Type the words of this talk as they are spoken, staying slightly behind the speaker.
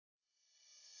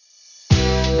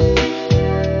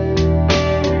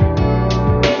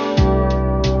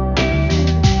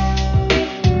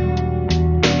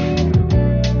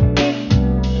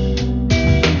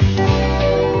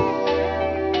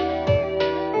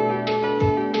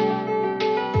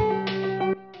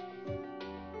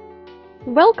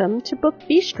Welcome to Book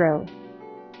Bistro,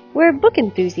 where book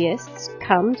enthusiasts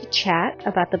come to chat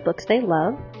about the books they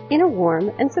love in a warm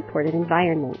and supportive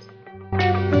environment.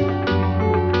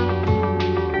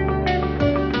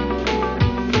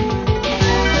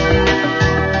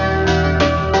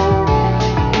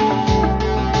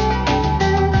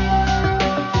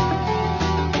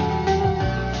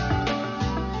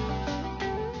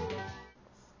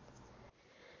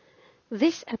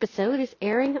 This episode is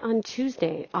airing on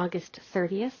Tuesday, August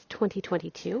 30th,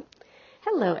 2022.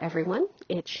 Hello, everyone.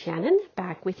 It's Shannon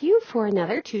back with you for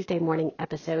another Tuesday morning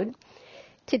episode.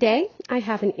 Today, I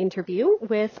have an interview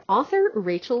with author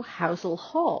Rachel Housel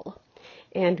Hall,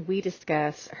 and we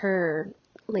discuss her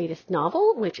latest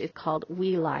novel, which is called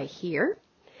We Lie Here.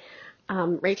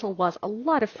 Rachel was a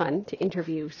lot of fun to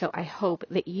interview, so I hope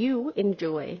that you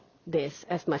enjoy this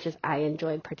as much as I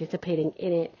enjoyed participating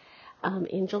in it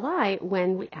in July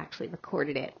when we actually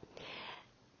recorded it.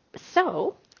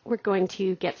 So we're going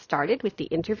to get started with the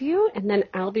interview, and then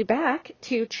I'll be back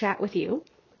to chat with you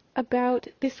about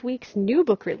this week's new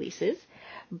book releases.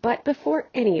 But before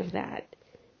any of that,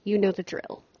 you know the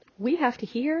drill. We have to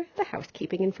hear the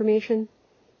housekeeping information.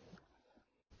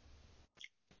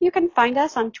 You can find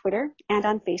us on Twitter and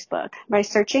on Facebook by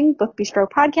searching Book Bistro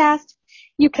Podcast.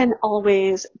 You can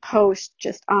always post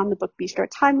just on the Book Bistro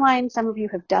timeline. Some of you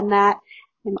have done that.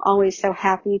 I'm always so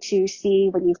happy to see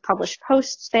when you've published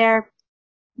posts there.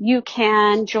 You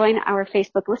can join our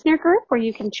Facebook listener group where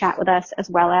you can chat with us as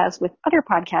well as with other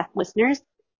podcast listeners.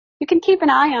 You can keep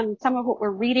an eye on some of what we're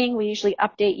reading. We usually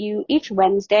update you each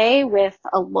Wednesday with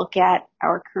a look at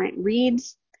our current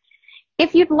reads.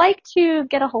 If you'd like to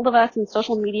get a hold of us and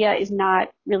social media is not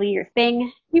really your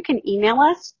thing, you can email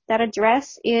us. That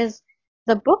address is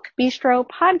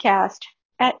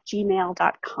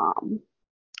thebookbistropodcast@gmail.com.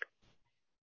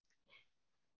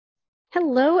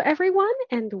 Hello, everyone,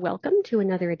 and welcome to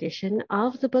another edition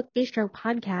of the Book Bistro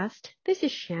Podcast. This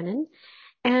is Shannon,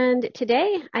 and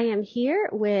today I am here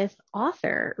with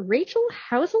author Rachel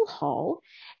Housel Hall,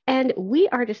 and we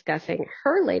are discussing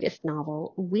her latest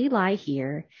novel, We Lie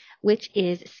Here, which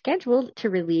is scheduled to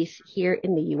release here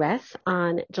in the U.S.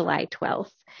 on July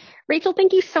 12th. Rachel,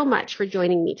 thank you so much for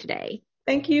joining me today.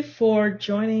 Thank you for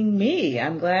joining me.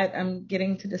 I'm glad I'm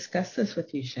getting to discuss this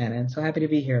with you, Shannon. So happy to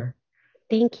be here.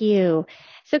 Thank you.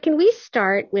 So can we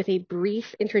start with a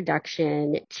brief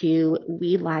introduction to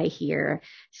We Lie Here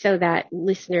so that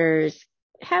listeners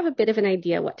have a bit of an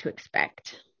idea what to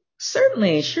expect?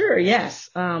 Certainly, sure, yes.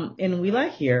 In We Lie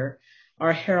Here,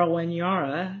 our heroine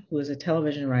Yara, who is a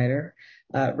television writer,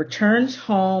 returns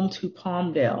home to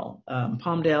Palmdale.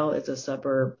 Palmdale is a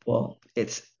suburb, well,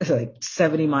 it's like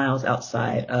 70 miles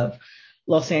outside of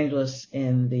Los Angeles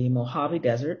in the Mojave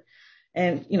Desert.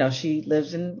 And, she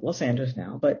lives in Los Angeles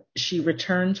now, but she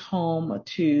returns home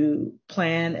to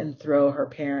plan and throw her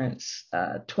parents'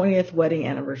 20th wedding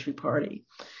anniversary party.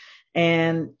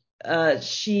 And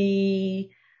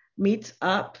she meets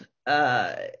up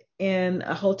in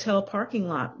a hotel parking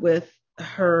lot with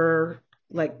her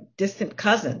distant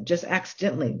cousin, just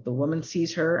accidentally. The woman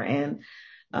sees her and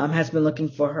has been looking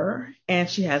for her, and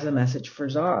she has a message for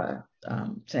Zara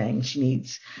saying she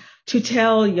needs to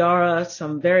tell Yara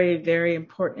some very, very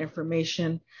important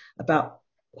information about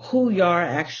who Yara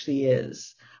actually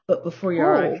is. But before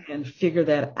Yara can figure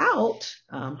that out,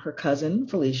 her cousin,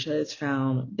 Felicia, is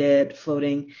found dead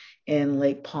floating in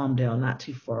Lake Palmdale, not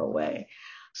too far away.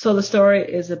 So the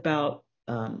story is about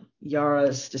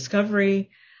Yara's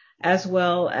discovery, as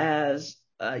well as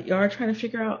Yara trying to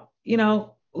figure out,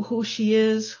 who she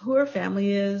is, who her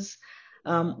family is.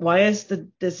 Why is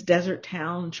this desert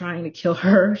town trying to kill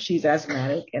her? She's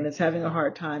asthmatic and is having a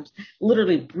hard time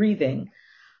literally breathing.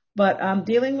 But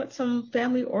dealing with some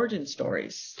family origin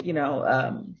stories,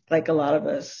 like a lot of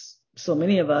us, so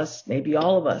many of us, maybe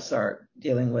all of us are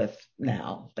dealing with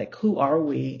now. Like, who are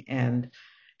we and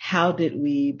how did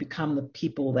we become the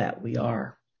people that we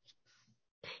are?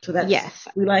 So that's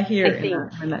We Lie Here in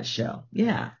a nutshell.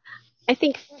 Yeah. I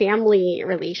think family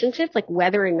relationships, like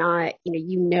whether or not,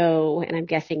 and I'm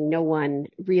guessing no one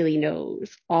really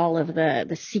knows all of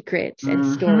the secrets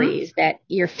and stories that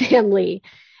your family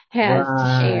has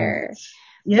to share.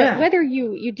 Yeah. But whether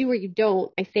you do or you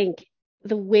don't, I think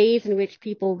the ways in which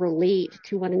people relate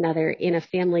to one another in a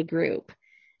family group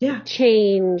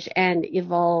change and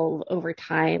evolve over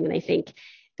time. And I think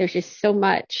there's just so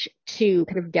much to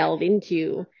kind of delve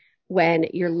into when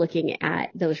you're looking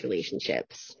at those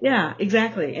relationships. Yeah,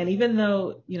 exactly. And even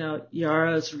though,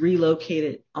 Yara's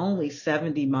relocated only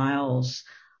 70 miles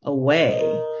away,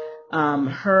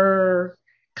 her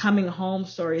coming home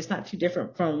story. It's not too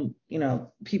different from,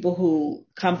 people who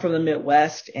come from the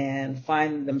Midwest and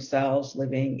find themselves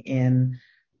living in,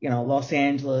 Los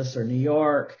Angeles or New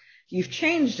York. You've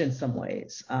changed in some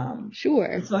ways.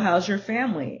 Sure. So how's your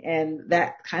family? And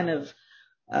that kind of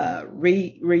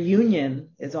reunion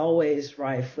is always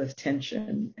rife with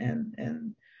tension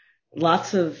and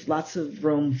lots of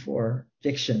room for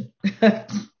fiction.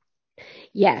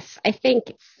 Yes, I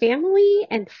think family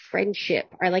and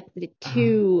friendship are like the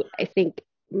two, I think,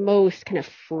 most kind of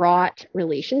fraught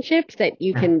relationships that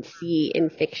you can see in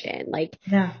fiction. Like,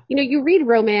 Yeah. You read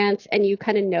romance and you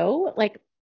kind of know like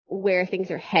where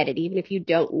things are headed, even if you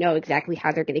don't know exactly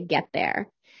how they're going to get there.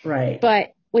 Right.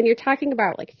 But when you're talking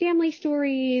about like family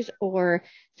stories or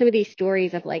some of these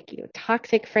stories of like,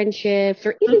 toxic friendships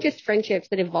or even just friendships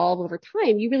that evolve over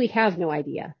time, you really have no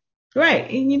idea. Right.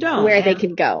 And you don't. Where they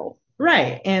can go.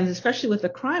 Right. And especially with a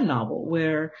crime novel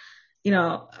where,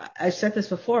 I've said this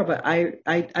before, but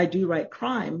I do write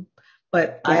crime,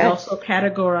 but Yes. I also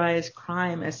categorize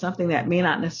crime as something that may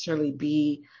not necessarily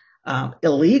be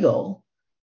illegal,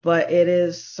 but it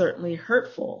is certainly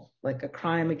hurtful, like a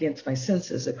crime against my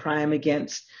senses, a crime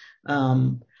against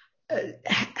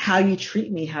how you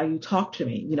treat me, how you talk to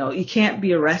me. You can't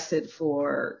be arrested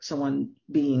for someone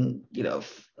being,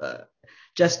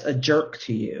 just a jerk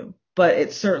to you, but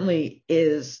it certainly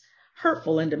is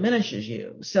hurtful and diminishes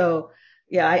you. So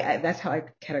yeah, that's how I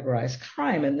categorize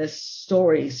crime. And this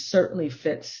story certainly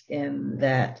fits in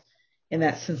that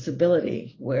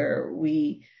sensibility where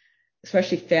we,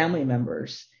 especially family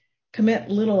members, commit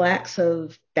little acts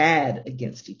of bad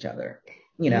against each other,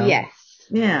 Yes.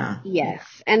 Yeah. Yes.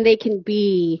 And they can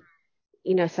be,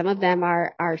 some of them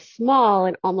are small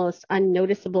and almost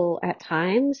unnoticeable at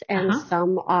times, and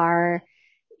some are,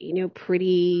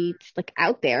 pretty like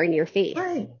out there in your face.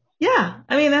 Right. Yeah.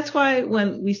 I mean, that's why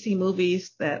when we see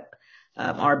movies that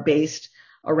are based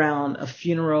around a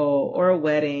funeral or a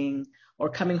wedding or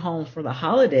coming home for the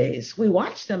holidays, we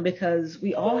watch them because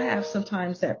we all have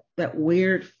sometimes that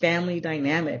weird family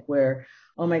dynamic where,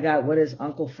 oh my God, what is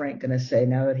Uncle Frank going to say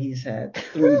now that he's had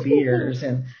 3 beers?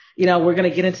 And, we're going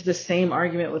to get into the same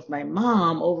argument with my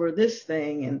mom over this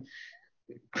thing. And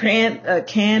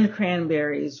canned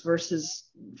cranberries versus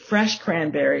fresh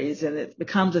cranberries, and it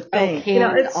becomes a thing. Oh,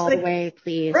 canned it's all like, the way,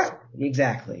 please. Right,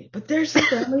 exactly. But there's some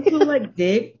families who like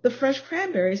dig the fresh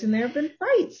cranberries, and there have been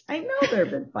fights. I know there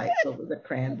have been fights over the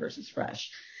cran versus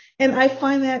fresh, and I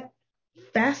find that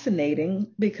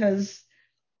fascinating because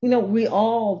we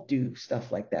all do stuff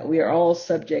like that. We are all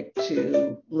subject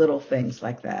to little things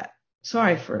like that.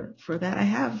 Sorry for that. I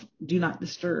have do not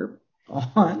disturb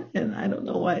on, and I don't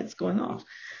know why it's going off.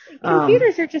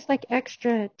 Computers are just like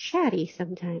extra chatty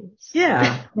sometimes.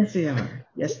 Yeah, yes they are.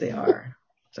 Yes they are.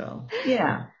 So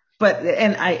yeah,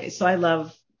 so I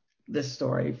love this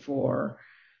story for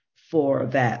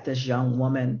this young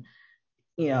woman,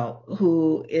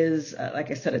 who is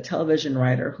like I said, a television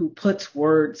writer who puts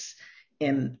words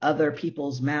in other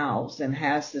people's mouths and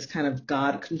has this kind of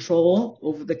God control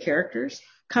over the characters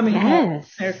coming home,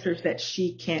 characters that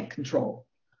she can't control.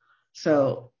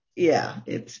 So yeah,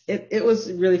 it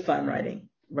was really fun writing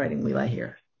We Lie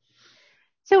Here.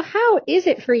 So how is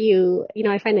it for you?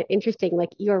 I find it interesting, like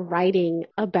you're writing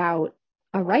about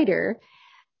a writer.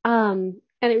 And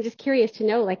I'm just curious to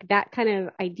know, like that kind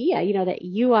of idea, that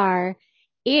you are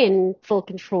in full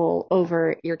control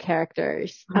over your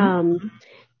characters.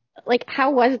 Like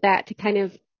how was that to kind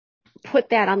of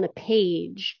put that on the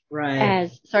page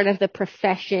as sort of the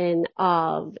profession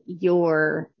of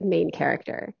your main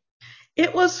character?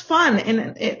 It was fun,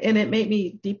 and it made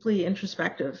me deeply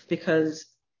introspective because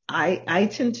I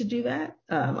tend to do that.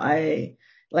 I,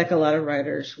 like a lot of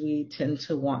writers, we tend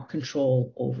to want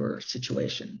control over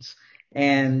situations,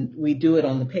 and we do it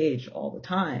on the page all the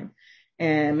time.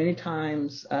 And many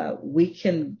times we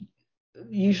can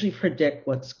usually predict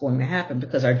what's going to happen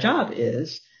because our job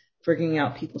is figuring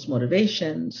out people's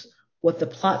motivations, what the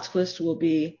plot twist will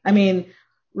be. I mean,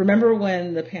 remember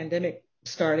when the pandemic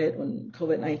started, when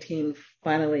COVID-19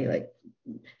 finally like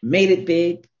made it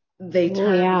big, they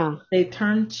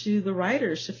turned to the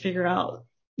writers to figure out,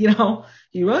 you wrote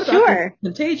about the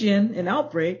contagion and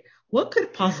outbreak, what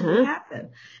could possibly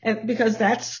happen? And because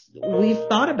we've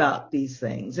thought about these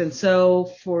things. And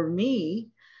so for me,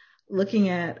 looking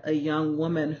at a young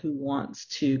woman who wants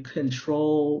to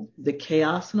control the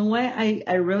chaos in a way,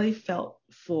 I really felt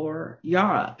for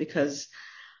Yara because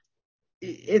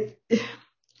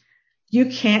you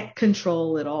can't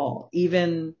control it all.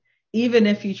 Even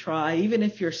if you try, even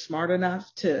if you're smart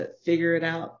enough to figure it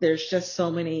out, there's just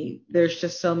so many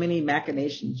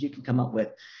machinations you can come up with,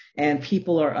 and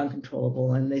people are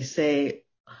uncontrollable. And they say,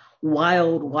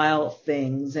 wild, wild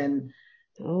things.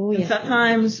 Oh, And yes.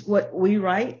 sometimes what we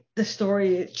write, the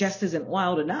story just isn't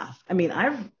wild enough. I mean,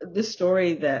 this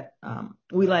story that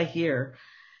We Lie Here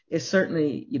is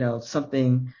certainly,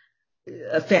 something,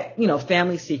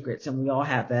 family secrets, and we all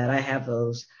have that. I have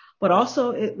those. But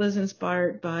also, it was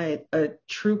inspired by a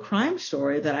true crime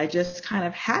story that I just kind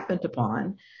of happened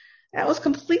upon that was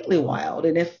completely wild.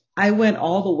 And if I went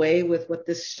all the way with what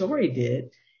this story did,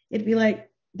 it'd be like,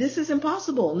 this is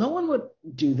impossible. No one would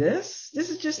do this.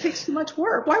 Just takes too much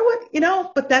work. Why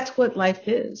would, but that's what life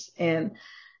is. And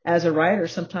as a writer,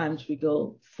 sometimes we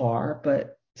go far,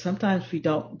 but sometimes we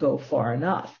don't go far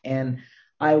enough. And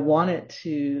I wanted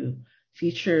to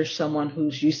feature someone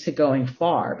who's used to going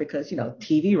far because,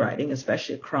 TV writing,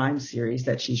 especially a crime series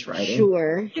that she's writing,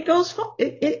 Sure.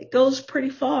 it goes pretty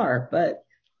far, but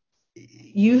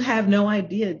you have no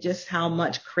idea just how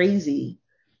much crazy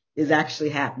is actually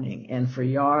happening. And for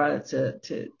Yara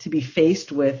to be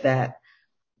faced with that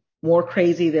more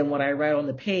crazy than what I write on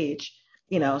the page,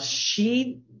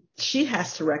 she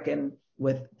has to reckon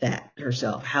with that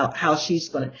herself. How she's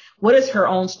gonna, what is her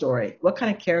own story? What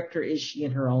kind of character is she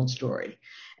in her own story?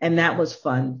 And that was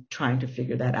fun trying to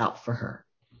figure that out for her.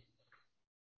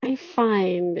 I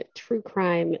find true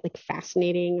crime like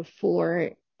fascinating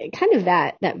for kind of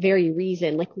that very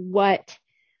reason, like what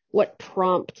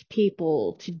prompts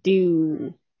people to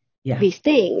do Yeah. these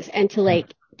things and to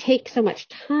like take so much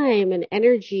time and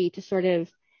energy to sort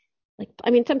of like, I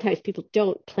mean, sometimes people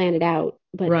don't plan it out,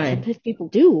 but Right. sometimes people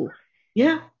do.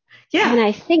 Yeah. And Yeah.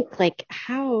 I think like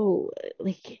how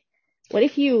like what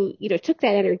if you took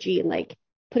that energy and like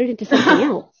put it into something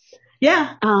else?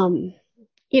 Yeah. Um,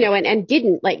 and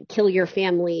didn't like kill your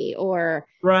family or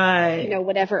Right.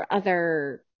 whatever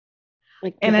other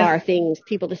like And as bizarre things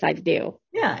people decide to do.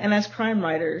 Yeah, and as crime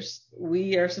writers,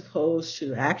 we are supposed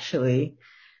to actually,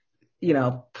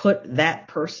 put that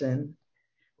person,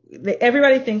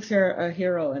 everybody thinks they're a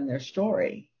hero in their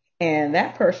story. And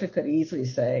that person could easily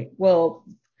say, well,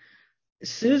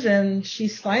 Susan, she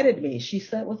slighted me. She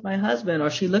slept with my husband, or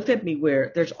she looked at me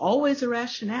weird. There's always a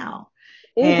rationale.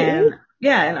 Mm-hmm. And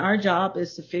yeah, and our job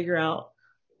is to figure out,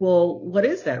 well, what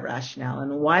is that rationale?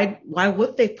 And why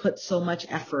would they put so much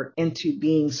effort into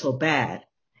being so bad?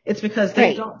 It's because they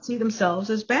Right. don't see themselves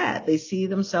as bad. They see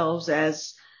themselves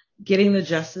as getting the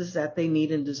justice that they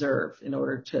need and deserve in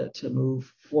order to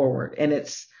move forward. And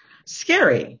it's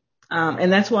scary.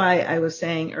 And that's why I was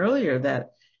saying earlier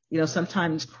that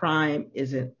sometimes crime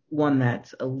isn't one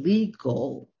that's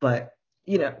illegal, but,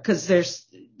 because there's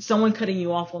someone cutting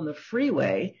you off on the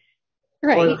freeway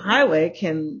or the Right. highway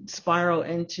can spiral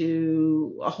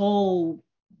into a whole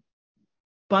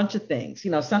bunch of things,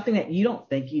 something that you don't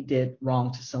think you did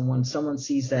wrong to someone. Someone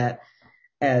sees that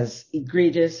as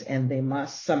egregious and they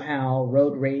must somehow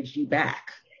road rage you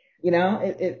back.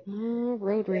 Oh,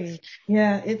 road It's, rage.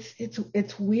 yeah,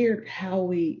 it's weird how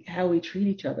we treat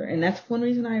each other, and that's one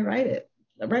reason I write it.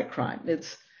 I write crime.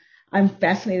 I'm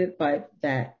fascinated by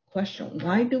that question.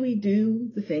 Why do we do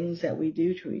the things that we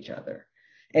do to each other,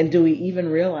 and do we even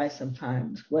realize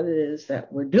sometimes what it is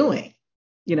that we're doing?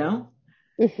 You know,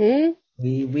 Mm-hmm.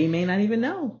 we may not even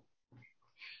know.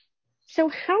 So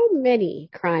how many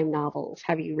crime novels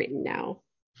have you written now?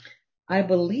 I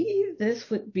believe this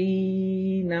would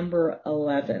be number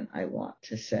 11. I want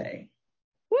to say.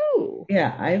 Woo.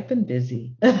 Yeah, I've been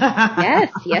busy. Yes,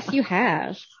 yes, you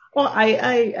have. Well,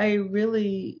 I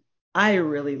really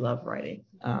love writing.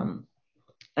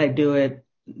 I do it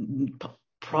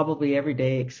probably every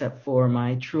day except for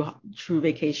my true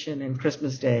vacation and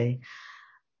Christmas Day.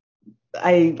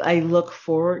 I look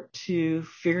forward to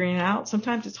figuring it out.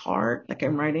 Sometimes it's hard. Like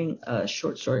I'm writing a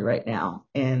short story right now,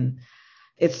 and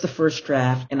it's the first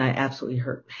draft, and I absolutely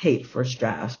hate first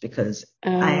drafts because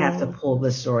I have to Oh, pull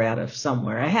this story out of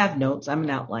somewhere. I have notes. I'm an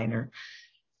outliner,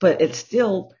 but it's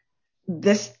still,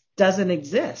 this doesn't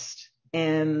exist.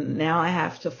 And now I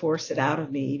have to force it out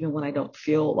of me, even when I don't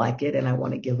feel like it and I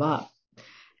want to give up.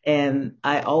 And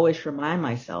I always remind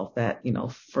myself that,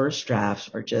 first drafts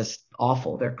are just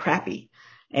awful. They're crappy.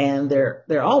 And they're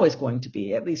always going to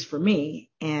be, at least for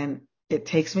me. And it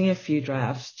takes me a few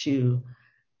drafts to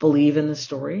believe in the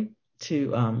story,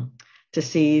 to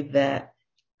see that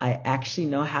I actually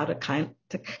know how to kind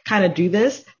of do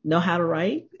this, know how to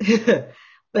write.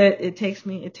 But it takes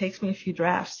me a few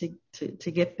drafts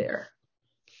to get there.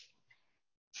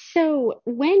 so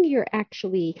when you're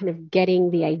actually kind of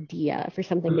getting the idea for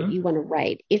something that Mhm. you want to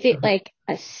write, is it like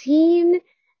a scene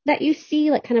that you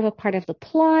see, like kind of a part of the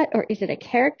plot, or is it a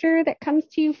character that comes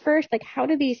to you first? Like, how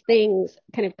do these things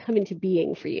kind of come into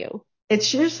being for you?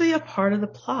 It's usually a part of the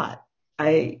plot.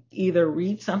 I either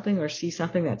read something or see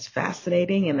something that's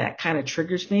fascinating and that kind of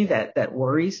triggers me, that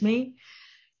worries me.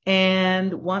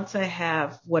 And once I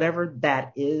have whatever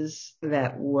that is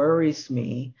that worries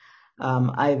me,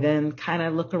 I then kind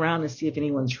of look around and see if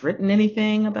anyone's written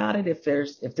anything about it. If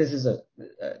this is a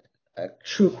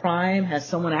true crime, has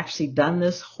someone actually done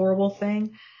this horrible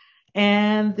thing?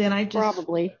 And then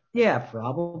Probably. yeah,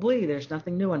 probably. There's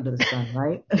nothing new under the sun,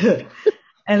 right?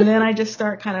 And then I just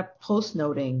start kind of post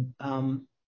noting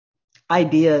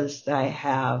ideas that I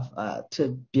have to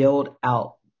build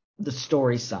out the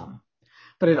story some.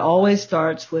 But it always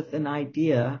starts with an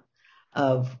idea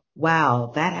of,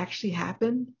 wow, that actually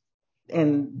happened.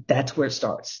 And that's where it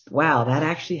starts. Wow, that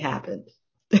actually happened.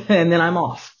 And then I'm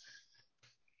off.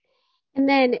 And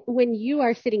then when you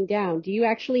are sitting down, do you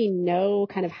actually know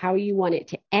kind of how you want it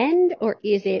to end, or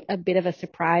is it a bit of a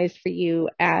surprise for you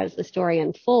as the story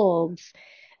unfolds,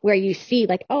 where you see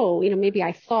like, oh, maybe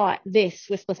I thought this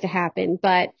was supposed to happen,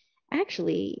 but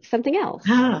actually something else?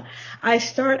 I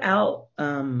start out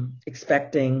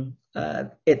expecting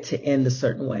it to end a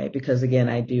certain way because, again,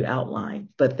 I do outline,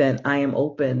 but then I am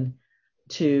open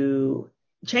to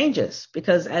changes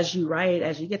because as you write,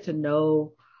 as you get to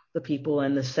know the people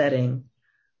and the setting,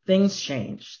 things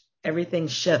change. Everything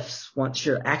shifts once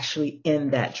you're actually in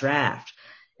that draft.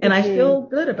 And I Hmm. feel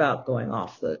good about going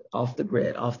off the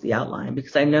grid, off the outline,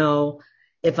 because I know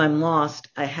if I'm lost,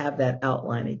 I have that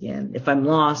outline again. If I'm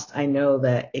lost, I know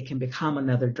that it can become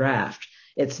another draft.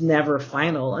 It's never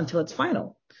final until it's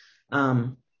final.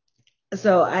 Um,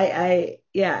 so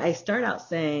yeah, I start out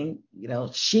saying,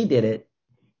 she did it,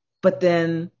 but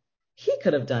then he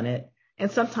could have done it. And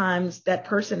sometimes that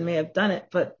person may have done it,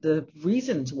 but the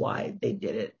reasons why they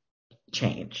did it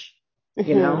change.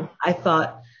 Hmm. I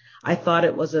thought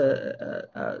it was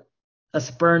a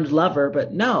spurned lover,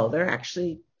 but no, they're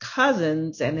actually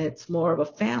cousins and it's more of a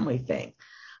family thing.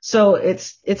 So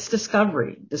it's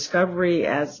discovery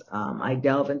as I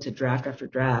delve into draft after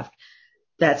draft.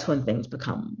 That's when things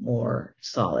become more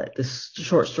solid. This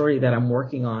short story that I'm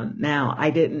working on now, I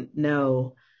didn't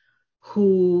know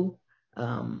who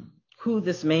who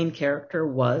this main character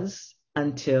was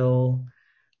until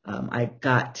I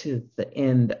got to the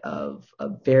end of a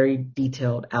very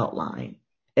detailed outline.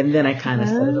 And then I kind of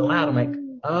said it aloud. I'm like,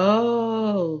 Oh.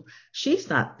 oh, she's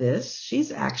not this.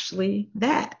 She's actually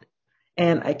that.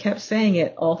 And I kept saying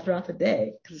it all throughout the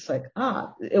day because it's like,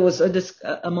 it was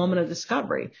a moment of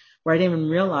discovery where I didn't even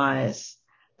realize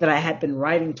that I had been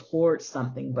writing towards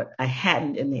something, but I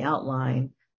hadn't in the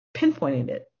outline pinpointed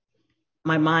it.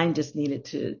 My mind just needed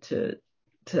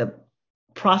to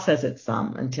process it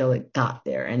some until it got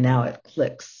there, and now it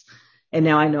clicks, and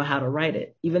now I know how to write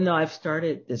it. Even though I've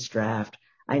started this draft,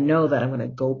 I know that I'm going to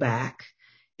go back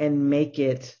and make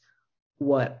it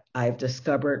what I've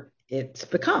discovered it's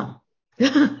become.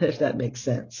 If that makes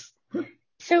sense.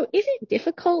 So is it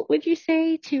difficult, would you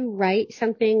say, to write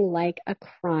something like a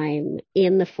crime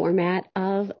in the format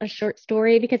of a short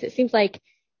story? Because it seems like,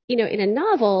 in a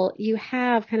novel, you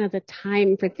have kind of the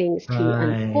time for things to Right.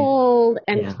 unfold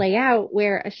and Yeah. play out,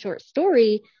 where a short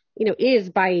story, is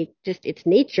by just its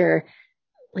nature,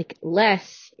 like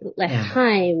less Yeah.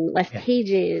 time, less Yeah.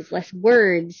 pages, less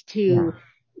words to Yeah.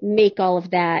 make all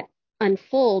of that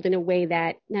unfold in a way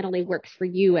that not only works for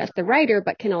you as the writer,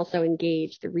 but can also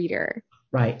engage the reader.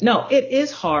 Right. No, it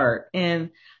is hard, and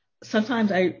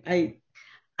sometimes I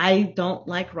don't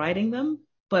like writing them,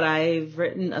 but I've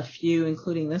written a few,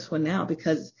 including this one now,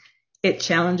 because it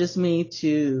challenges me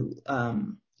to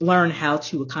learn how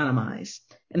to economize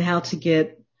and how to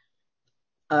get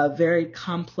a very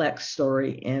complex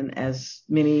story in as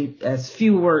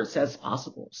few words as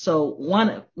possible. So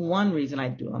one reason I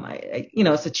do them,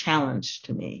 it's a challenge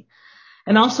to me.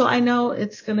 And also I know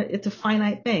it's a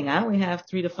finite thing. I only have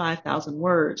 3,000 to 5,000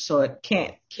 words, so it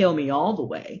can't kill me all the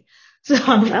way. So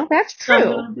Well, that's I'm true.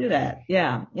 going to do that.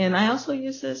 Yeah. And I also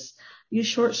use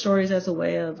short stories as a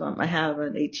way of, I have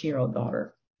an 18-year-old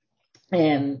daughter,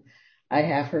 and I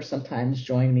have her sometimes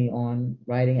join me on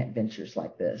writing adventures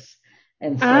like this.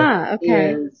 And so Ah, she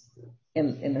okay. is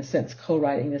in a sense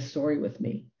co-writing this story with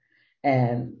me.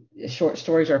 And short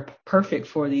stories are perfect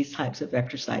for these types of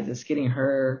exercises, getting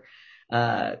her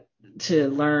uh, to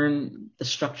learn the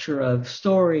structure of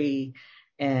story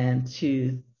and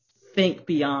to think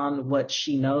beyond what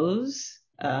she knows.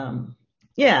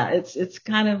 Yeah, it's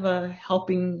kind of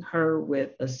helping her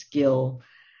with a skill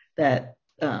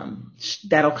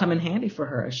that'll come in handy for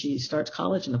her as she starts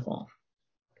college in the fall.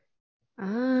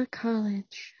 Ah,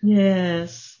 college.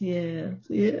 Yes, yes,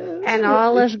 yes. And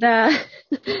all of the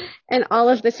and all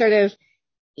of the sort of,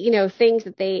 things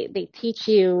that they teach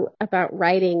you about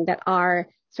writing that are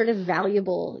sort of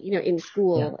valuable, in Yeah.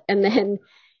 school, and then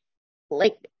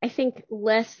like I think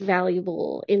less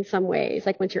valuable in some ways,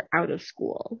 like once you're out of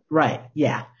school. Right.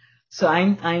 Yeah. So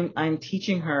I'm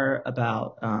teaching her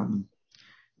about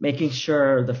making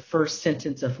sure the first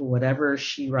sentence of whatever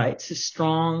she writes is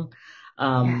strong,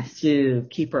 Yes. to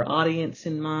keep her audience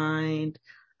in mind,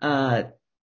 uh,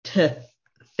 to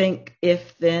think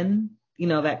if then,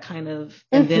 that kind of,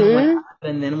 and then what Mm-hmm. happened,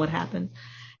 and then what happened.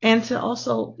 And to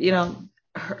also,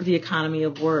 the economy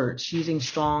of words, using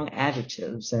strong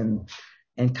adjectives and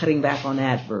cutting back on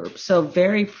adverbs. So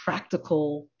very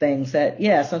practical things that,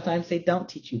 yeah, sometimes they don't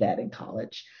teach you that in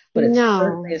college, but it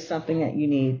certainly No. is something that you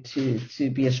need to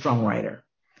be a strong writer.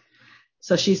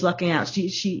 So she's lucking out.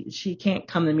 She can't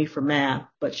come to me for math,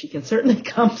 but she can certainly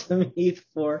come to me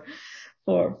for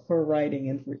writing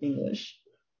and for English.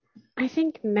 I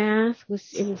think math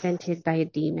was invented by a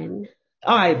demon.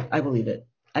 Oh, I believe it.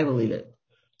 I believe it.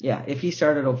 Yeah, if he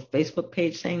started a Facebook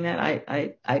page saying that,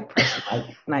 I'd press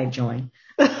like and I join.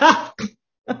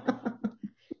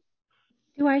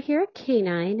 Do I hear a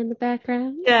canine in the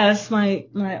background? Yes, my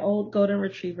old golden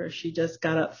retriever. She just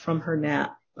got up from her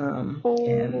nap. Oh,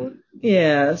 And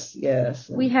yes, yes.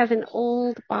 we And, have an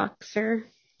old boxer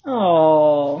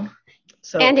oh, and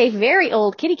so a very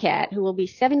old kitty cat who will be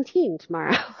 17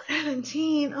 tomorrow.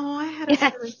 17. Oh, I had a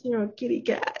Yes. 17-year-old kitty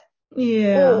cat.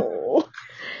 Yeah. Oh.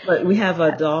 But we have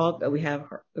a dog. We have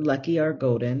Lucky, our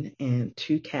golden, and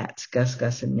two cats, Gus,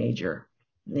 Gus, and Major,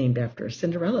 named after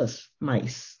Cinderella's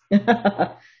mice.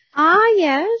 Ah,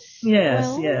 yes. Yes,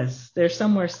 Well, yes. They're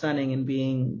somewhere stunning in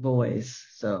being boys.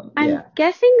 So I'm yeah,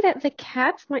 guessing that the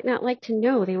cats might not like to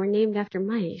know they were named after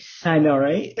mice. I know,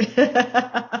 right?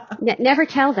 Never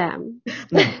tell them.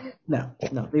 No, no,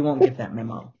 no. They won't get that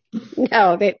memo.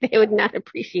 No, they would not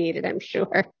appreciate it, I'm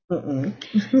sure.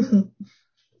 Mm-mm.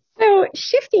 So,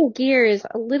 shifting gears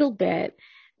a little bit,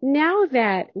 now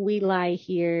that We Lie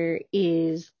Here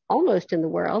is almost in the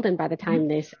world, and by the time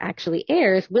this actually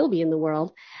airs, will be in the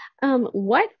world,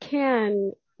 what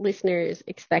can listeners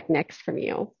expect next from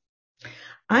you?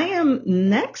 I am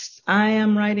next. I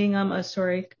am writing a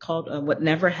story called "What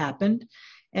Never Happened,"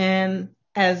 and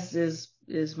as is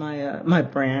my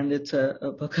brand, it's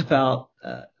a book about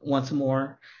once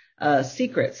more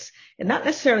secrets, and not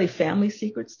necessarily family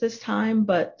secrets this time,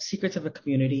 but secrets of a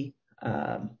community.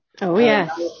 Um, Oh, yes.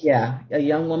 yeah, a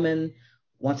young woman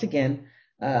once again.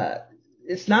 Uh,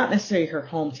 it's not necessarily her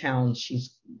hometown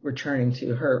she's returning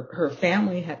to. Her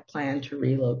family had planned to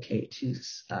relocate to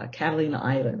Catalina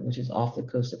Island, which is off the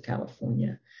coast of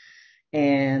California.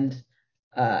 And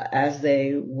as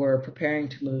they were preparing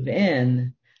to move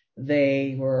in,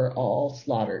 they were all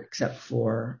slaughtered except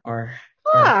for our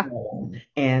Ah, heroine.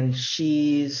 And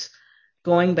she's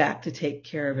going back to take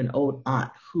care of an old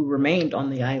aunt who remained on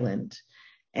the island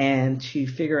and to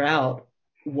figure out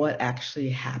what actually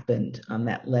happened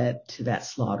that led to that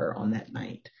slaughter on that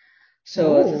night.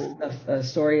 So it's oh. a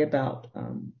story about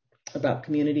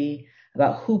community,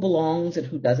 about who belongs and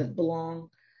who doesn't belong,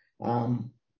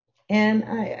 um, and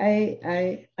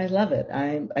I love it.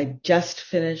 I just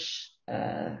finished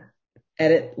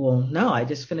edit. Well, no, I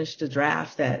just finished a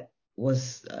draft that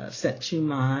was sent to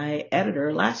my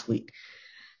editor last week,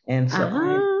 and so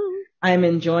Ah, I'm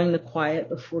enjoying the quiet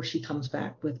before she comes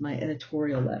back with my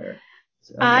editorial letter.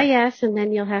 So ah, yeah. yes. And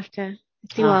then you'll have to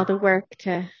do all the work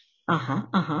to. Uh-huh,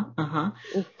 uh-huh, uh-huh.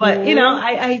 But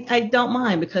Mhm. I don't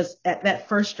mind because at that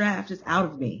first draft is out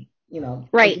of me.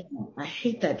 Right. Again, I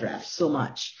hate that draft so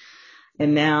much.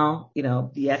 And now,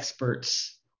 the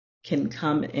experts can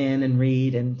come in and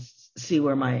read and see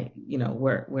where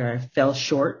where I fell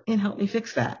short and help me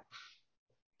fix that.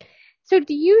 So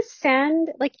do you send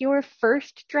like your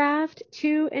first draft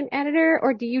to an editor,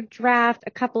 or do you draft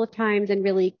a couple of times and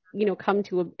really, come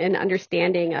to an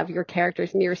understanding of your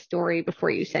characters and your story before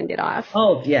you send it off?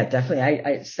 Oh yeah, definitely.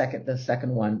 I second the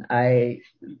second one. I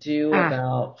do Ah,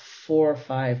 about 4 or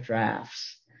 5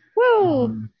 drafts. whoa.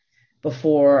 Um,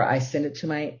 Before I send it to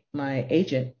my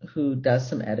agent who does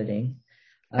some editing.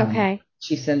 Okay.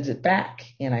 She sends it back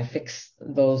and I fix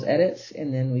those edits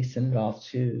and then we send it off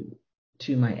to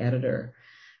my editor.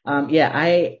 Yeah,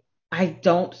 I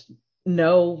don't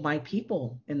know my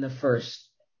people in the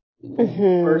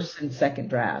Hmm. first and second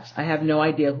drafts. I have no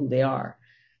idea who they are.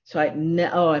 So I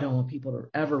don't want people to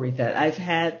ever read that. I've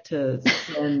had to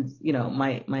send,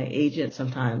 my agent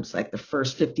sometimes like the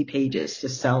first 50 pages to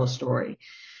sell a story.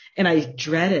 And I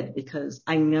dread it because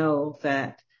I know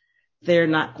that they're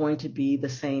not going to be the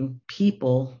same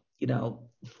people,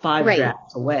 5 Right.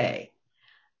 drafts away.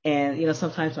 And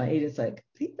sometimes my agent's like,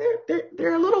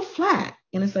 they're a little flat,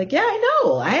 and it's like, yeah, I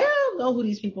know, I don't know who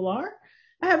these people are,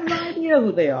 I have no idea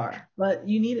who they are, but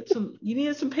you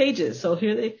needed some pages. So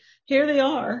here they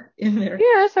are in Yeah,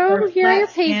 their so here are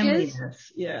flat your pages.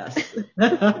 scanliness. Yes.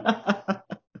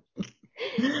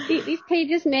 These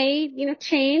pages may,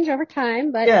 change over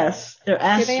time, but Yes, they're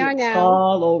here they are asterisks now.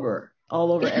 all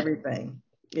over everything.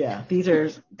 Yeah, these are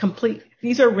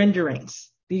renderings.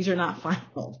 These are not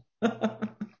final.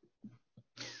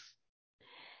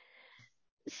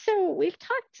 So we've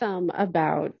talked some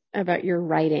about your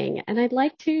writing, and I'd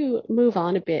like to move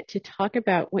on a bit to talk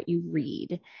about what you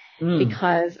read, Mm,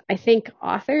 because I think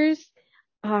authors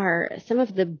are some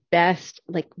of the best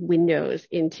like windows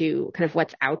into kind of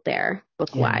what's out there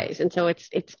book yeah. wise. And so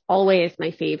it's always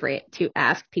my favorite to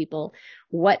ask people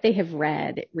what they have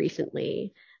read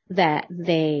recently that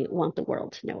they want the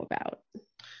world to know about.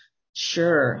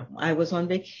 Sure. I was on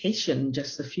vacation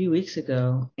just a few weeks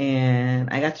ago and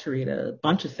I got to read a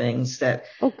bunch of things that,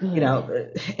 Oh, you good. know,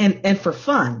 and for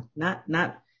fun, not,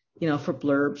 for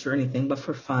blurbs or anything, but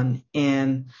for fun.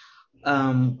 And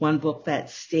one book that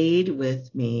stayed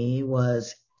with me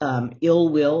was Ill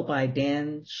Will by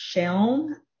Dan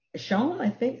Chaon. Chaon, I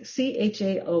think,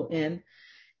 Chaon.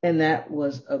 And that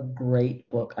was a great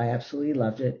book. I absolutely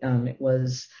loved it.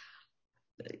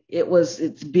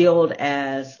 It's billed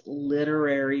as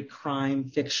literary crime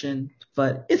fiction,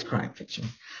 but it's crime fiction.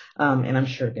 And I'm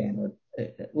sure Dan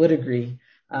would agree.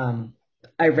 Um,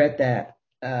 I read that.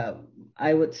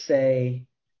 I would say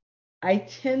I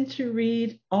tend to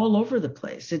read all over the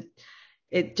place.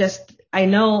 It just I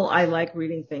know I like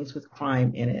reading things with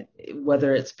crime in it,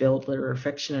 whether it's billed literary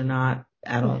fiction or not.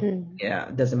 I don't. Hmm. Yeah,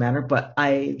 it doesn't matter. But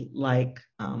I like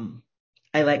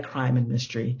crime and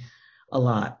mystery a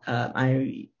lot.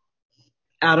 I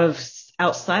out of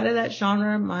outside of that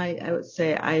genre, I would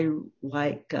say I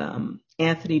like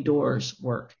Anthony Doerr's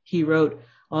work. He wrote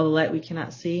All the Light We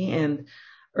Cannot See, and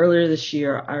earlier this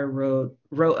year I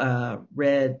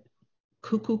read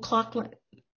Cuckoo Clockland.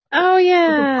 Oh Cuckoo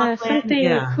yeah, Clockland, something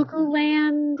yeah, Cuckoo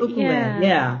Land. Cuckoo Land, Yeah.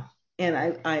 yeah.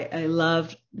 And I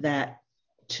loved that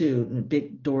too. The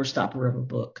big doorstopper of a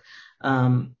book.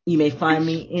 You may I find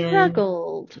me in,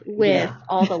 struggled with yeah.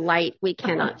 all the light we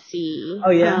cannot see. Oh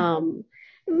yeah,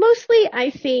 Mostly, I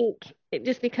think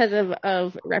just because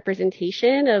of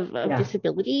representation of yeah,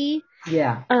 disability.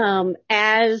 yeah.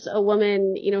 As a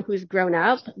woman, who's grown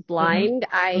up Hmm. blind,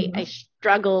 I Hmm.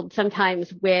 struggled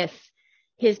sometimes with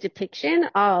his depiction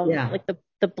of Yeah. like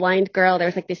the blind girl.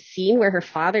 There's like this scene where her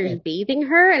father's Like, bathing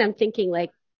her, and I'm thinking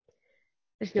like,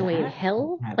 there's no way in that can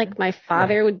hell happen. like my Right.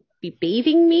 father would be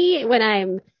bathing me when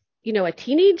I'm, a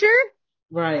teenager.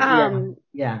 Right. Yeah. Um,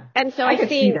 Yeah. and so I I could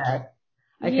see think, that.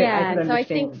 I yeah, could and so I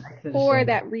think understand. I could for understand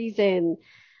that. that reason,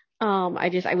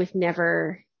 I was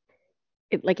never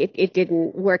it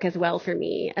didn't work as well for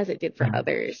me as it did for Yeah.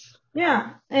 others. Yeah.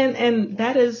 And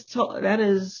that is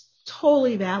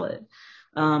totally valid.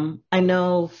 I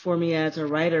know for me as a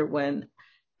writer, when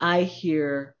I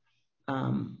hear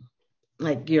um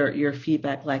like your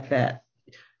feedback like that,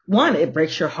 one, it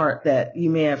breaks your heart that you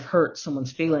may have hurt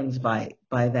someone's feelings by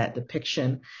that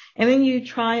depiction, and then you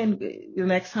try and the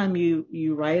next time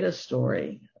you write a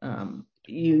story,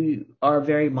 you are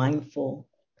very mindful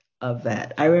of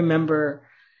that. I remember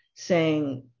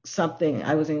saying something.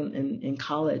 I was in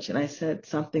college, and I said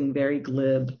something very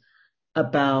glib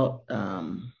about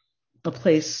a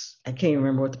place. I can't even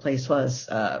remember what the place was,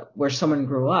 where someone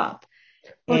grew up,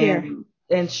 Oh dear.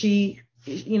 and she,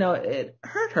 it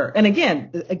hurt her. And again,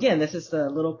 this is the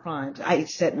little crimes. I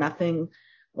said nothing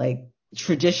like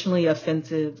traditionally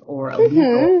offensive or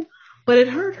illegal, Hmm. but it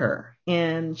hurt her,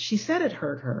 and she said it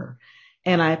hurt her,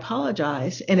 and I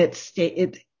apologized, and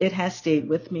it has stayed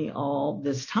with me all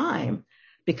this time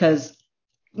because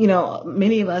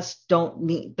many of us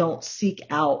don't seek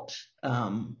out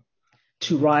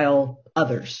to rile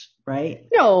others, right?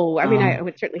 No, I mean I Um,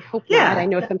 would certainly hope not. I yeah,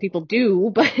 know some people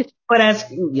do, but but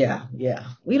yeah,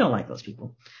 we don't like those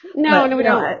people. no, But no, we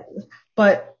don't.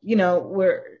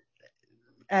 we're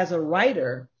as a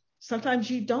writer, sometimes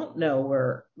you don't know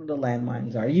where the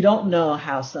landmines are. You don't know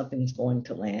how something's going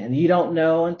to land. You don't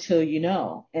know until you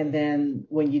know. And then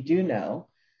when you do know,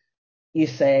 you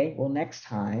say, well, next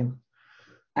time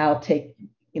I'll take,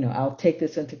 I'll take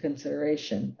this into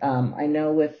consideration. I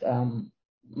know with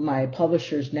my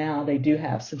publishers now, they do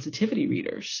have sensitivity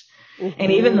readers,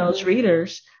 and even Hmm. those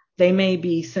readers, they may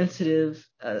be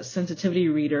sensitivity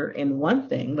reader in one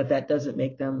thing, but that doesn't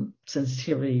make them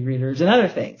sensitivity readers in other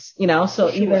things. So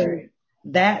Sure. even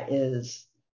that it's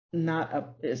not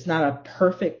a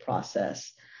perfect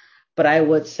process, but I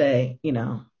would say,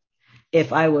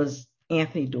 if I was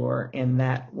Anthony Doerr and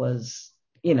that was,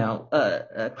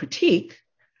 a critique,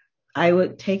 I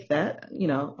would take that,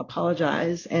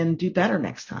 apologize and do better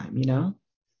next time,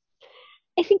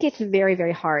 I think it's very,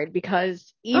 very hard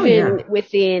because Oh even yeah.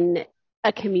 within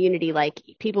a community like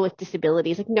people with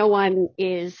disabilities, like no one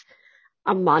is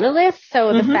a monolith.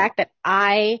 So the Mm-hmm. fact that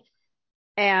I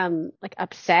am like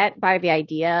upset by the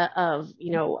idea of,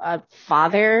 a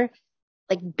father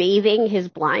like bathing his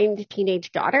blind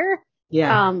teenage daughter,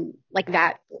 Yeah. like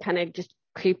that kind of just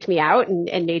creeped me out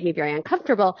and made me very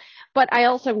uncomfortable. But I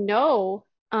also know,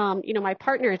 my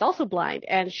partner is also blind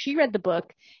and she read the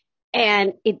book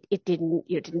and it didn't,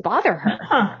 didn't bother her.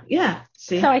 Huh. Yeah.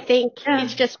 So See? I think Yeah.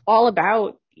 it's just all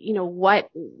about, what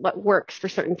works for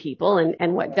certain people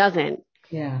and what doesn't.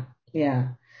 Yeah. Yeah.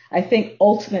 I think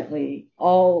ultimately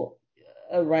all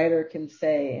a writer can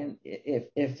say, and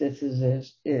if this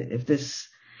is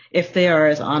if they are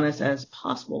as honest as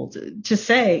possible to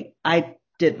say, I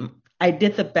did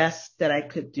the best that I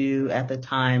could do at the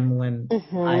time when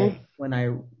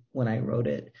Hmm. I wrote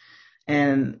it.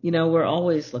 And we're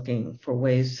always looking for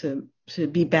ways to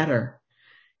be better.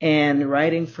 And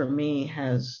writing for me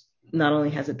has not only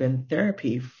has it been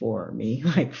therapy for me,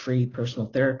 like free personal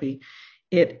therapy,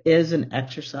 it is an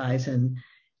exercise in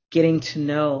getting to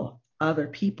know other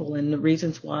people and the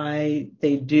reasons why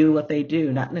they do what they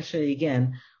do. Not necessarily,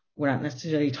 again, we're not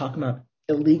necessarily talking about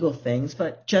illegal things,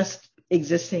 but just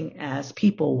existing as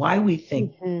people, why we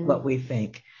think Hmm. what we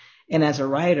think. And as a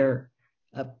writer,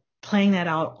 uh, playing that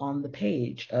out on the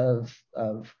page of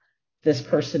this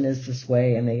person is this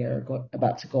way and they are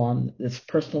about to go on this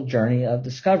personal journey of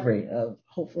discovery of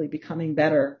hopefully becoming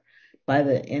better by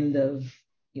the end of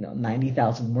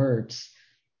 90,000 words.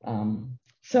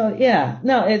 So yeah,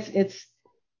 no, it's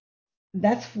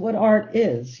that's what art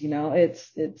is,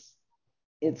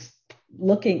 it's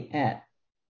looking at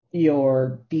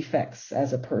your defects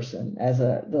as a person, as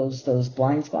a those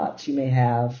blind spots you may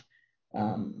have,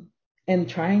 um, and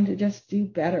trying to just do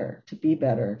better, to be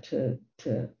better, to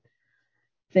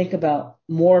think about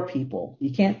more people.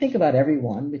 You can't think about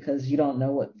everyone because you don't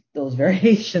know what those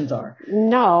variations are.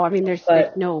 No, I mean, there's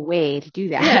But no way to do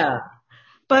that. yeah,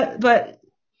 but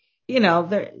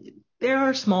there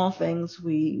are small things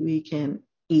we can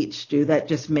each do that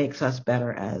just makes us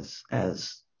better as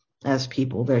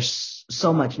people. There's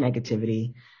so much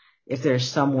negativity. If there's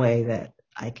some way that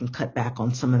I can cut back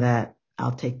on some of that,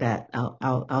 I'll take that.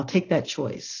 I'll take that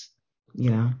choice. You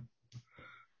know.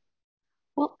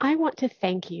 Well, I want to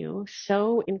thank you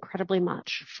so incredibly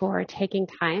much for taking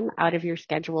time out of your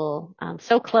schedule,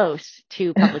 so close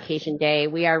to publication day.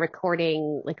 We are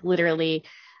recording like literally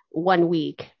 1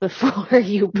 week before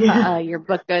Yeah. your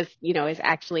book goes, is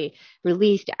actually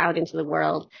released out into the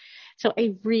world. So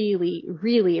I really,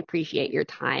 really appreciate your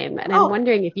time. And I'm Oh,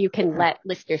 wondering if you can let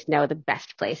listeners know the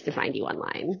best place to find you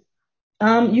online.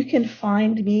 You can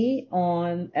find me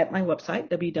at my website,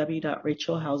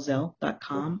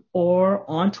 www.rachelhousel.com, or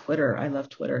on Twitter. I love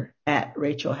Twitter at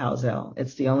Rachel Housel.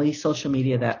 It's the only social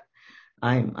media that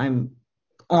I'm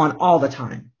on all the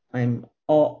time. I'm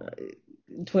all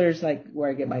Twitter's like where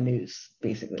I get my news,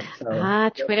 basically. So Ah,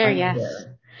 you'll Twitter, find me yes.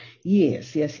 there.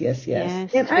 Yes, yes, yes, yes.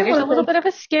 Yes, And I Twitter's a want to little thank. bit of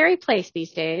a scary place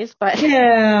these days, but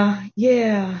Yeah,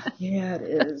 yeah, yeah, it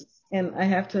is. And I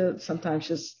have to sometimes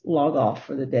just log off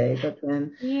for the day, but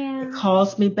then it yeah.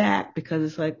 calls me back because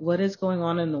it's like, what is going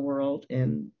on in the world?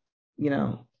 And,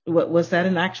 what was that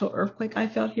an actual earthquake I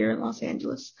felt here in Los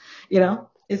Angeles?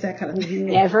 It's that kind of You thing.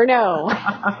 never know.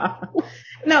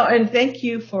 No, and thank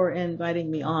you for inviting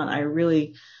me on. I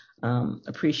really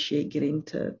appreciate getting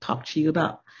to talk to you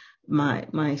about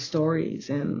my stories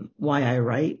and why I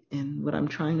write and what I'm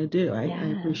trying to do. I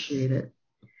Yes. appreciate it.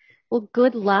 Well,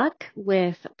 good luck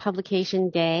with publication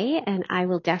day, and I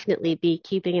will definitely be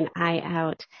keeping an eye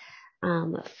out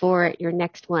for your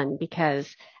next one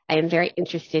because I am very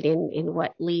interested in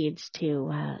what leads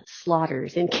to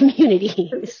slaughters in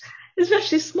communities.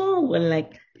 Especially small one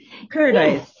like Yes,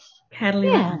 Paradise,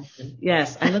 Catalina yes. Island.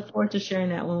 Yes, I look forward to sharing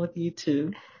that one with you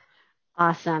too.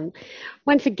 Awesome.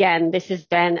 Once again, this has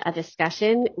been a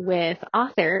discussion with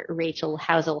author Rachel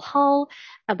Housel Hall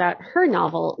about her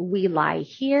novel, We Lie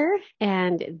Here,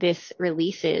 and this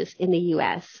releases in the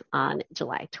US on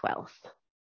July 12th.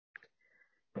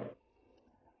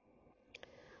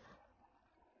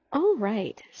 All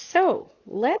right, so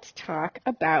let's talk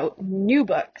about new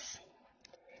books.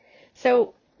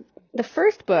 So, the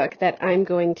first book that I'm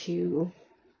going to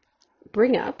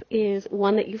bring up is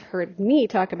one that you've heard me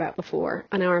talk about before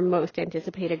on our most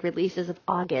anticipated releases of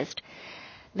August.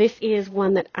 This is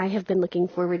one that I have been looking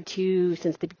forward to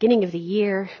since the beginning of the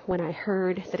year when I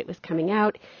heard that it was coming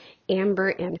out. Amber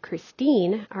and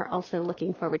Christine are also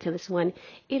looking forward to this one.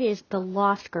 It is The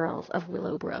Lost Girls of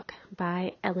Willowbrook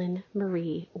by Ellen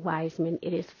Marie Wiseman.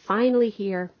 It is finally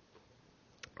here.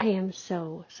 I am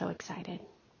so excited.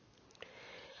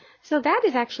 So that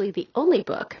is actually the only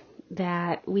book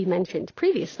that we mentioned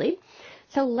previously.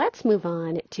 So let's move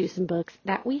on to some books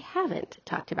that we haven't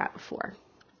talked about before.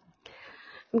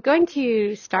 I'm going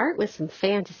to start with some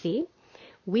fantasy.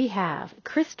 We have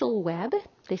Crystal Web.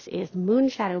 This is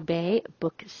Moonshadow Bay,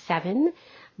 Book 7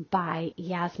 by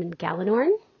Yasmin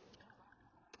Galenorn.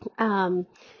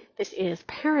 This is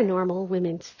paranormal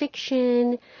women's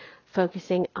fiction,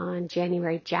 focusing on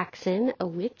January Jackson, a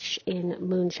witch in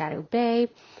Moonshadow Bay.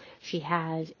 She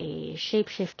has a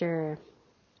shapeshifter,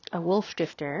 a wolf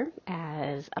drifter,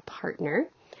 as a partner.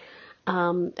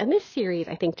 And this series,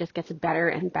 I think, just gets better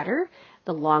and better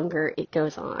the longer it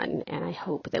goes on. And I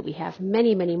hope that we have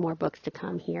many more books to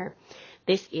come here.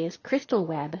 This is Crystal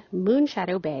Web,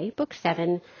 Moonshadow Bay, Book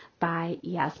 7 by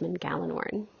Yasmin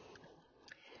Galenorn.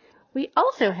 We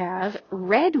also have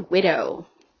Red Widow.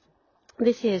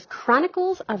 This is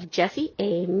Chronicles of Jesse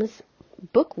Ames,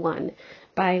 Book 1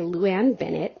 by Luann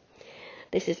Bennett.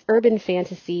 This is urban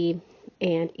fantasy,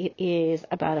 and it is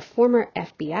about a former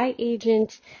FBI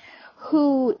agent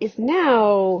who is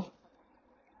now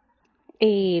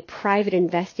a private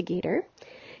investigator.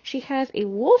 She has a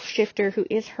wolf shifter who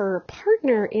is her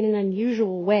partner in an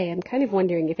unusual way. I'm kind of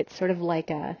wondering if it's sort of like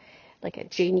a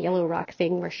Jane Yellow Rock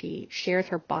thing where she shares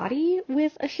her body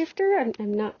with a shifter.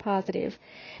 I'm not positive.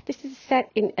 This is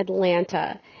set in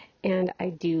Atlanta, and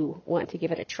I do want to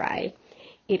give it a try.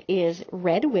 It is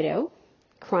Red Widow,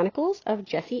 Chronicles of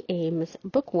Jesse Ames,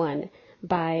 Book 1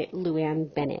 by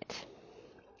Luann Bennett.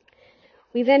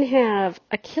 We then have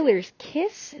A Killer's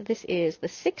Kiss. This is the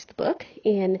 6th book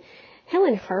in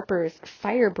Helen Harper's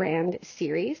Firebrand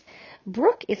series.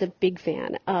 Brooke is a big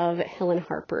fan of Helen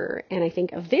Harper, and I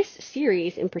think of this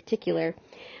series in particular.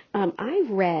 I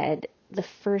read the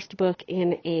first book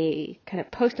in a kind of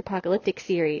post-apocalyptic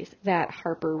series that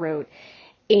Harper wrote,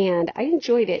 and I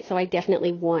enjoyed it, so I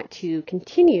definitely want to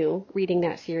continue reading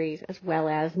that series as well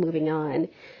as moving on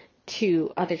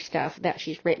to other stuff that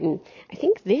she's written. I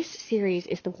think this series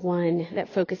is the one that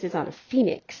focuses on a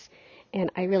phoenix,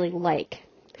 and I really like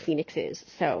phoenixes,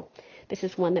 so this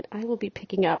is one that I will be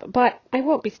picking up, but I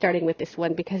won't be starting with this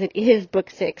one because it is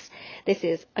Book 6. This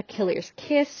is A Killer's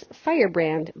Kiss,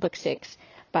 Firebrand, Book 6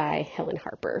 by Helen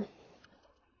Harper.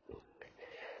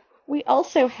 We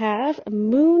also have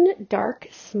Moon Dark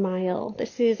Smile.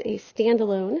 This is a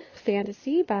standalone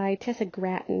fantasy by Tessa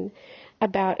Gratton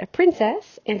about a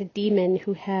princess and a demon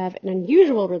who have an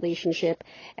unusual relationship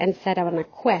and set out on a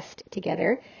quest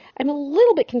together. I'm a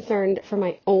little bit concerned for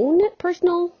my own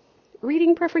personal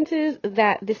reading preferences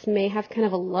that this may have kind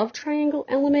of a love triangle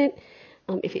element.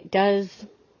 If it does,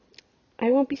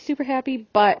 I won't be super happy,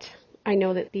 but I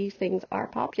know that these things are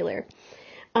popular.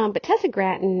 But Tessa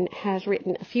Gratton has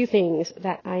written a few things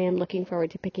that I am looking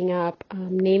forward to picking up,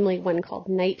 namely one called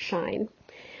Nightshine.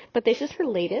 But this is her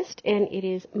latest, and it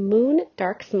is Moon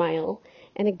Dark Smile,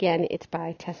 and again, it's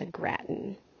by Tessa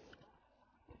Gratton.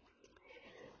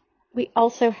 We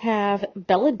also have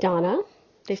Belladonna.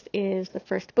 This is the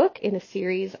first book in a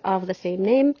series of the same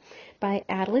name by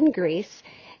Adeline Grace,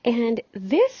 and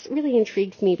this really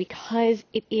intrigues me because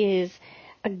it is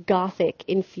a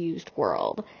Gothic-infused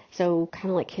world, so kind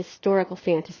of like historical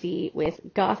fantasy with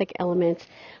Gothic elements.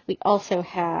 We also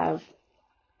have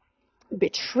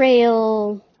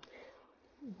betrayal,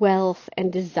 wealth,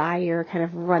 and desire kind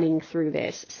of running through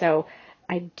this. So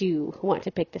I do want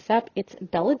to pick this up. It's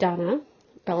Belladonna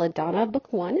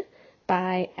Book 1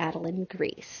 by Adeline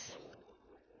Grace.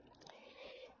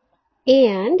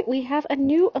 And we have a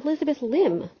new Elizabeth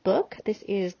Lim book. This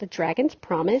is The Dragon's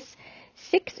Promise,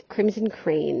 6 Crimson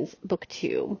Cranes, Book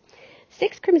 2.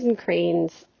 6 Crimson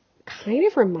Cranes kind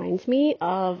of reminds me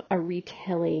of a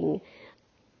retelling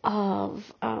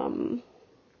of,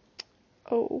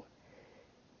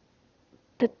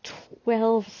 The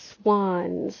 12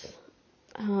 Swans.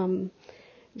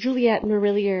 Juliette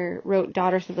Marillier wrote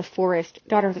Daughter of the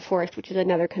Forest, which is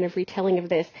another kind of retelling of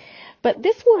this. But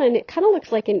this one, it kind of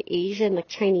looks like an Asian, like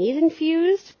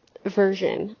Chinese-infused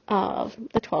version of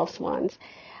The 12 Swans.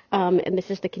 And this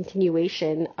is the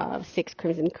continuation of 6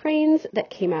 Crimson Cranes that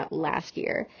came out last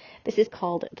year. This is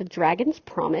called The Dragon's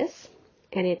Promise,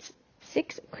 and it's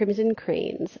 6 Crimson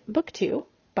Cranes, Book 2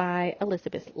 by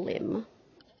Elizabeth Lim.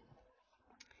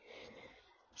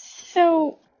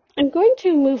 So I'm going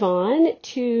to move on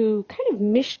to kind of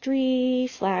mystery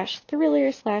slash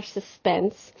thriller slash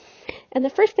suspense. And the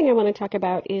first thing I want to talk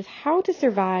about is How to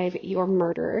Survive Your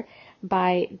Murder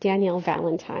by Danielle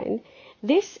Valentine.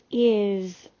 This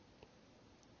is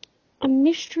a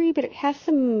mystery, but it has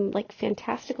some like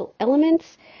fantastical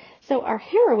elements. So our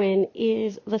heroine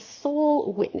is the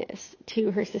sole witness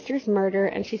to her sister's murder,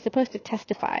 and she's supposed to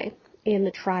testify in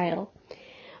the trial.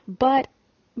 But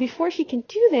before she can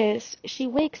do this, she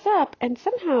wakes up and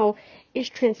somehow is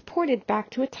transported back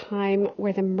to a time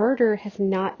where the murder has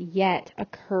not yet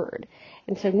occurred.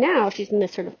 And so now she's in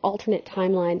this sort of alternate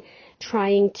timeline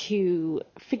trying to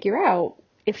figure out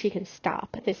if she can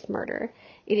stop this murder.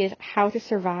 It is How to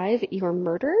Survive Your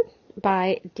Murder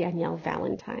by Danielle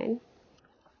Valentine.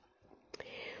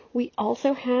 We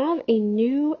also have a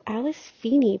new Alice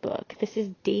Feeney book. This is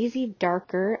Daisy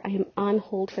Darker. I am on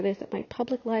hold for this at my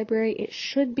public library. It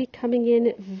should be coming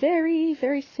in very,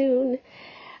 very soon.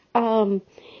 Alice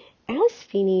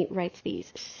Feeney writes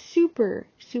these super,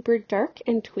 super dark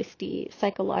and twisty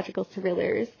psychological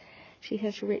thrillers. She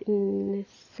has written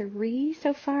 3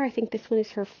 so far. I think this one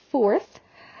is her 4th.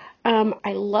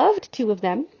 I loved 2 of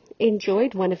them,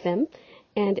 enjoyed one of them,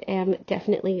 and am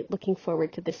definitely looking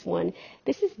forward to this one.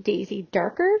 This is Daisy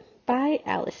Darker by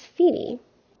Alice Feeney.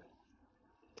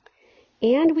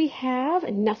 And we have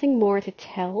Nothing More to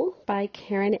Tell by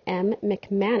Karen M.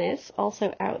 McManus,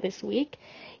 also out this week.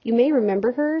 You may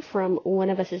remember her from One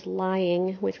of Us is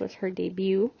Lying, which was her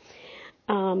debut.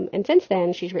 And since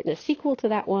then, she's written a sequel to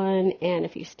that one and a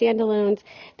few standalones.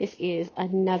 This is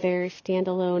another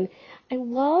standalone. I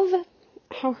love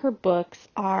how her books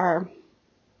are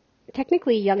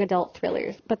technically young adult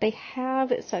thrillers, but they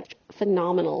have such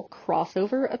phenomenal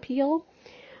crossover appeal.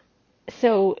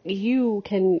 So you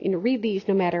can read these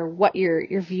no matter what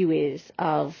your view is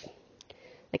of,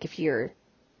 like if you're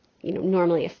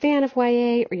normally a fan of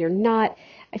YA or you're not.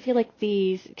 I feel like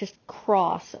these just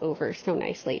cross over so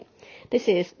nicely. This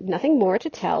is Nothing More to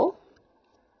Tell,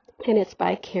 and it's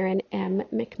by Karen M.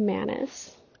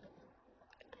 McManus.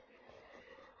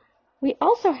 We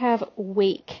also have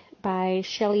Wake by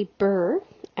Shelley Burr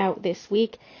out this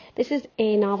week. This is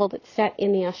a novel that's set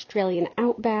in the Australian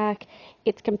outback.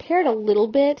 It's compared a little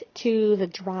bit to The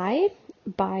Dry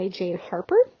by Jane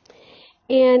Harper,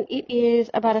 and it is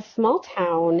about a small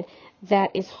town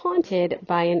that is haunted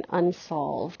by an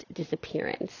unsolved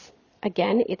disappearance.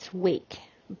 Again, it's Wake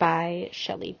by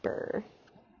Shelley Burr.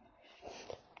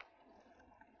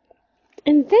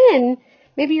 And then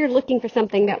maybe you're looking for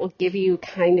something that will give you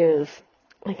kind of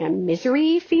like a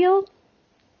misery feel.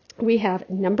 We have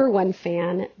Number One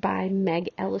Fan by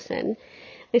Meg Ellison.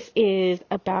 This is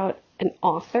about an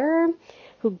author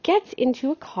who gets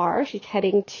into a car. She's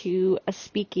heading to a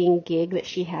speaking gig that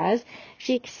she has.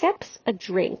 She accepts a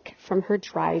drink from her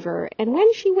driver, and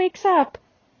when she wakes up,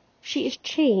 she is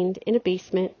chained in a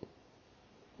basement.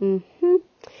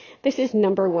 This is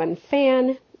Number One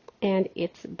Fan, and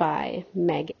it's by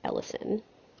Meg Ellison.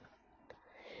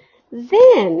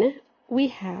 Then we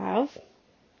have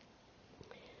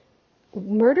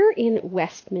Murder in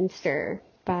Westminster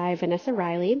by Vanessa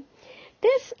Riley.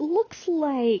 This looks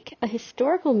like a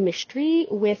historical mystery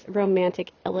with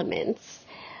romantic elements.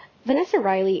 Vanessa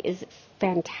Riley is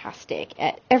fantastic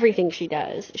at everything she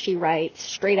does. She writes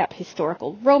straight up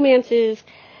historical romances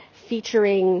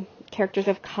featuring characters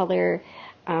of color.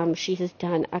 She has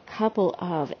done a couple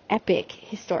of epic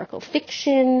historical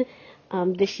fiction.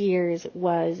 This year's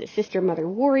was Sister Mother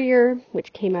Warrior,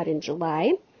 which came out in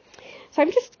July. So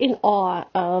I'm just in awe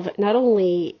of not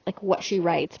only like what she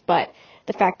writes, but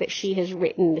the fact that she has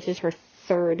written, this is her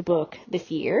 3rd book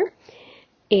this year,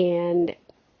 and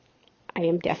I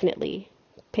am definitely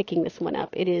picking this one up.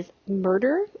 It is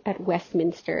Murder at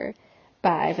Westminster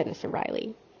by Vanessa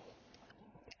Riley.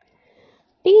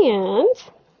 And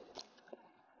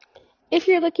if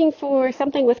you're looking for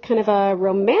something with kind of a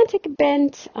romantic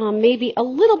bent, maybe a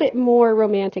little bit more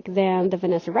romantic than the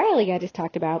Vanessa Riley I just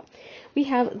talked about, we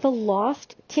have The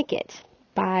Lost Ticket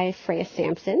by Freya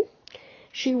Sampson.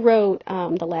 She wrote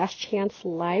The Last Chance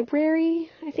Library,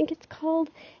 I think it's called.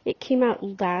 It came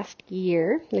out last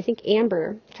year, and I think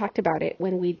Amber talked about it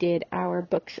when we did our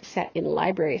Books Set in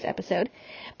Libraries episode.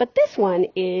 But this one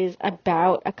is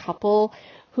about a couple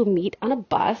who meet on a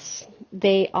bus.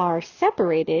 They are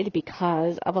separated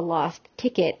because of a lost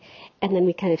ticket, and then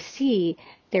we kind of see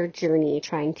their journey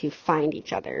trying to find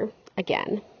each other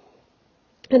again.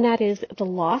 And that is The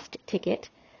Lost Ticket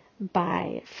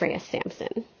by Freya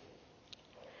Sampson.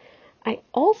 I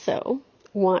also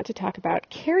want to talk about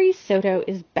Carrie Soto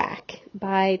is Back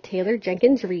by Taylor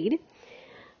Jenkins Reid.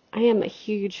 I am a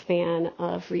huge fan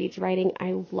of Reed's writing.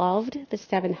 I loved The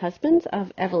Seven Husbands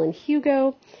of Evelyn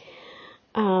Hugo.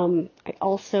 I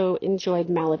also enjoyed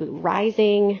Malibu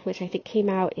Rising, which I think came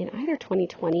out in either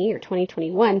 2020 or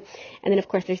 2021. And then, of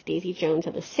course, there's Daisy Jones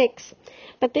and the Six.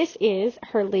 But this is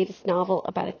her latest novel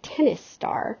about a tennis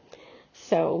star.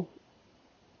 So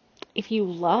if you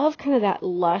love kind of that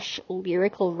lush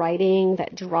lyrical writing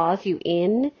that draws you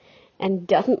in and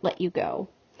doesn't let you go,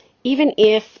 even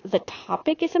if the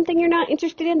topic is something you're not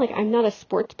interested in, like I'm not a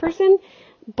sports person,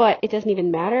 but it doesn't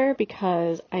even matter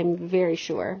because I'm very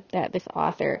sure that this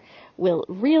author will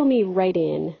reel me right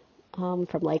in from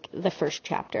like the first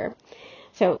chapter.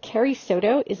 So Carrie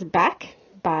Soto is Back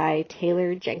by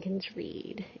Taylor Jenkins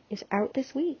Reid is out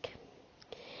this week.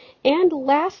 And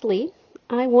lastly,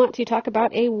 I want to talk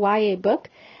about a YA book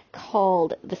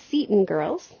called The Seton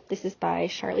Girls. This is by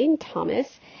Charlene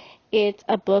Thomas. It's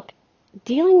a book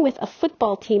dealing with a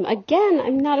football team. Again,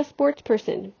 I'm not a sports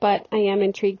person, but I am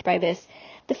intrigued by this.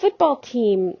 The football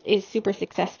team is super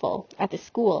successful at the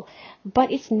school,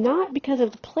 but it's not because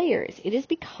of the players. It is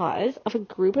because of a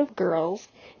group of girls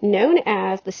known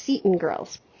as the Seton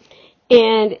Girls.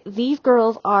 And these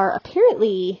girls are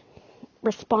apparently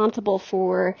responsible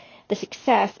for the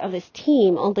success of this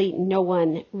team, only no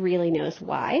one really knows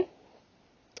why.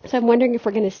 So I'm wondering if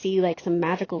we're going to see like some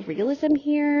magical realism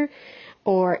here,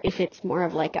 or if it's more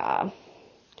of like a,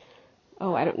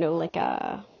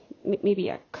 maybe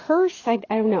a curse. I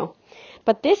don't know.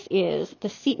 But this is The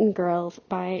Seton Girls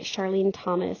by Charlene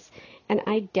Thomas, and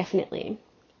I definitely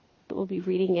will be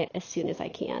reading it as soon as I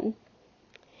can.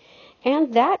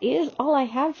 And that is all I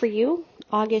have for you.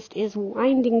 August is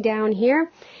winding down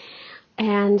here,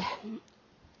 and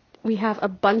we have a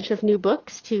bunch of new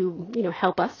books to,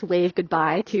 help us wave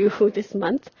goodbye to this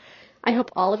month. I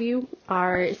hope all of you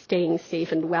are staying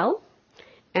safe and well,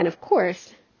 and of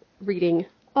course, reading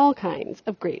all kinds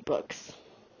of great books.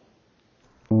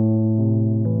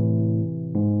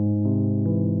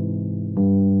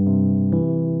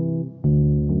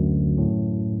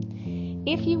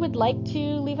 If you would like to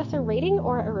leave us a rating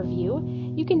or a review,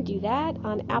 you can do that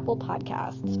on Apple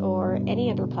Podcasts or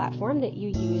any other platform that you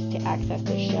use to access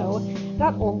the show.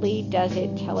 Not only does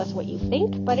it tell us what you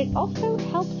think, but it also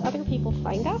helps other people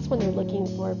find us when they're looking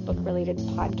for book-related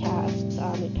podcasts.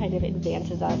 It kind of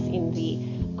advances us in the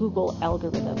Google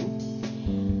algorithm.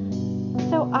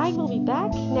 So I will be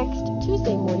back next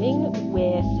Tuesday morning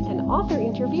with an author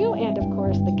interview and, of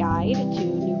course, the guide to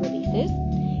new releases.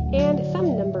 And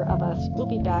some number of us will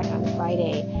be back on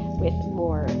Friday with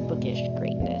more bookish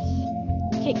greatness.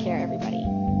 Take care, everybody.